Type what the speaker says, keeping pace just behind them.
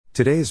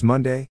Today is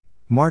Monday,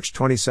 March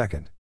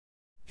 22nd.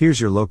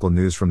 Here's your local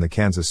news from the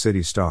Kansas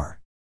City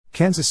Star.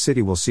 Kansas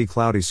City will see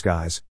cloudy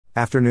skies,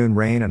 afternoon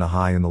rain and a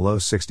high in the low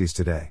 60s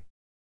today.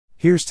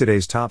 Here's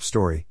today's top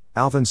story.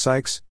 Alvin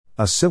Sykes,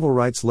 a civil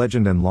rights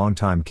legend and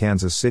longtime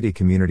Kansas City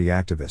community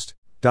activist,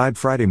 died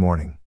Friday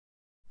morning.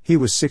 He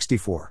was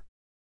 64.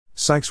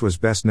 Sykes was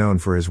best known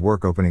for his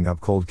work opening up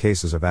cold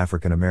cases of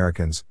African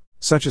Americans,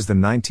 such as the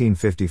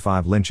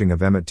 1955 lynching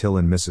of Emmett Till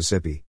in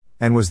Mississippi,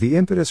 and was the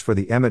impetus for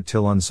the Emmett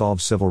Till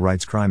Unsolved Civil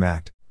Rights Crime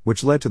Act,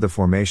 which led to the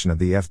formation of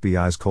the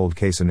FBI's Cold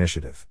Case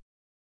Initiative.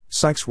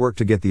 Sykes worked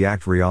to get the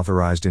act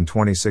reauthorized in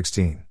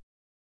 2016.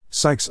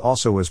 Sykes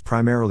also was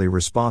primarily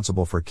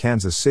responsible for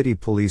Kansas City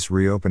police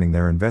reopening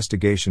their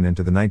investigation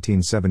into the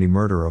 1970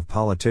 murder of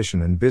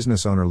politician and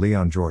business owner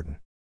Leon Jordan.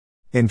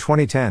 In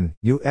 2010,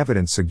 new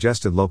evidence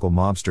suggested local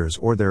mobsters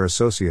or their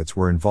associates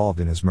were involved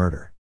in his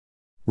murder.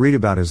 Read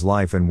about his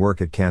life and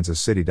work at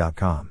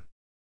kansascity.com.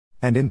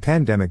 And in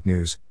pandemic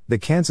news, the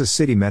Kansas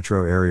City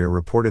metro area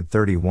reported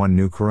 31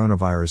 new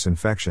coronavirus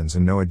infections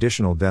and no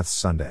additional deaths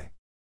Sunday.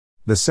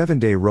 The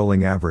 7-day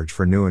rolling average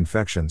for new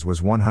infections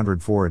was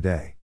 104 a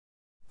day.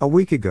 A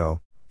week ago,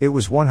 it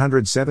was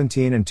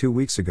 117 and 2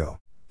 weeks ago,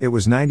 it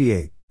was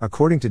 98,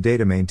 according to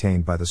data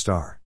maintained by the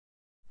Star.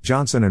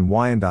 Johnson and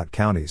Wyandotte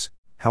counties,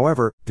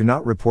 however, do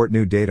not report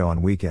new data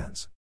on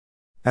weekends.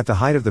 At the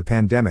height of the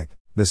pandemic,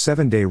 the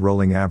 7-day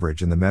rolling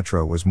average in the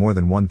metro was more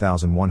than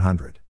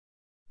 1,100.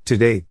 To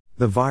date,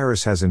 the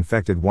virus has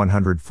infected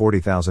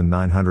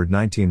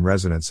 140,919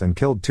 residents and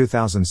killed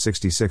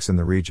 2,066 in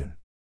the region.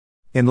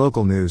 In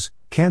local news,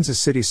 Kansas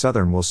City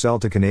Southern will sell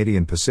to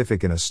Canadian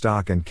Pacific in a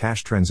stock and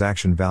cash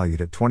transaction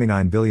valued at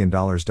 $29 billion,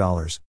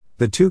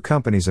 the two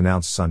companies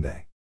announced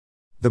Sunday.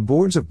 The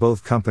boards of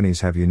both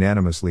companies have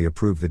unanimously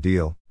approved the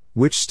deal,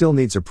 which still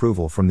needs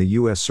approval from the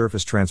U.S.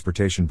 Surface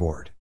Transportation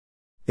Board.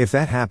 If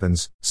that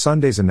happens,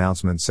 Sunday's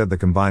announcement said the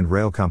combined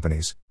rail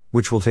companies,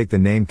 which will take the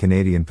name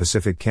Canadian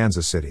Pacific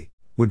Kansas City,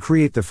 would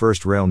create the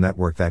first rail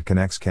network that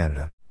connects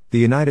Canada, the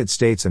United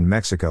States and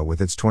Mexico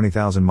with its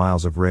 20,000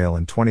 miles of rail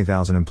and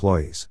 20,000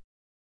 employees.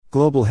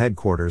 Global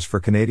headquarters for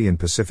Canadian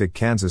Pacific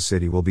Kansas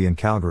City will be in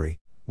Calgary,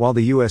 while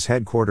the U.S.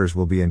 headquarters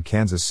will be in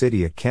Kansas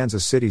City at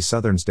Kansas City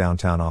Southern's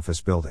downtown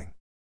office building.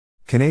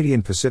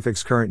 Canadian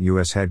Pacific's current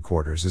U.S.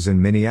 headquarters is in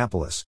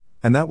Minneapolis,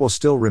 and that will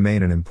still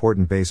remain an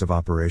important base of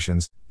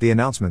operations, the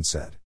announcement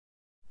said.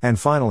 And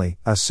finally,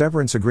 a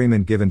severance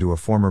agreement given to a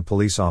former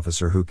police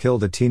officer who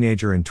killed a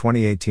teenager in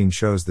 2018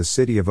 shows the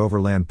city of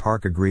Overland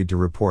Park agreed to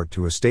report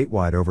to a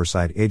statewide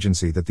oversight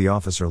agency that the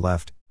officer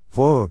left,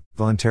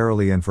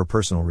 voluntarily and for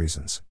personal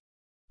reasons.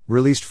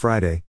 Released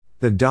Friday,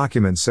 the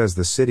document says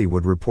the city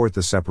would report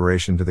the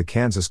separation to the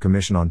Kansas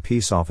Commission on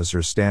Peace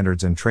Officers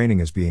Standards and Training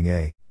as being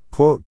a,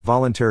 quote,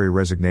 voluntary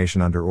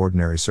resignation under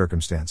ordinary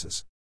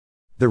circumstances.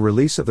 The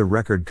release of the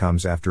record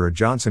comes after a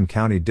Johnson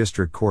County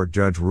District Court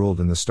judge ruled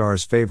in the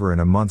Star's favor in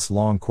a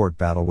months-long court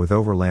battle with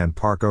Overland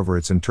Park over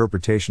its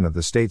interpretation of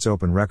the state's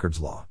open records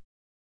law.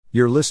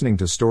 You're listening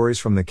to stories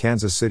from the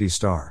Kansas City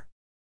Star.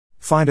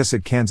 Find us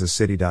at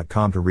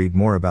kansascity.com to read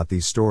more about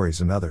these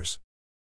stories and others.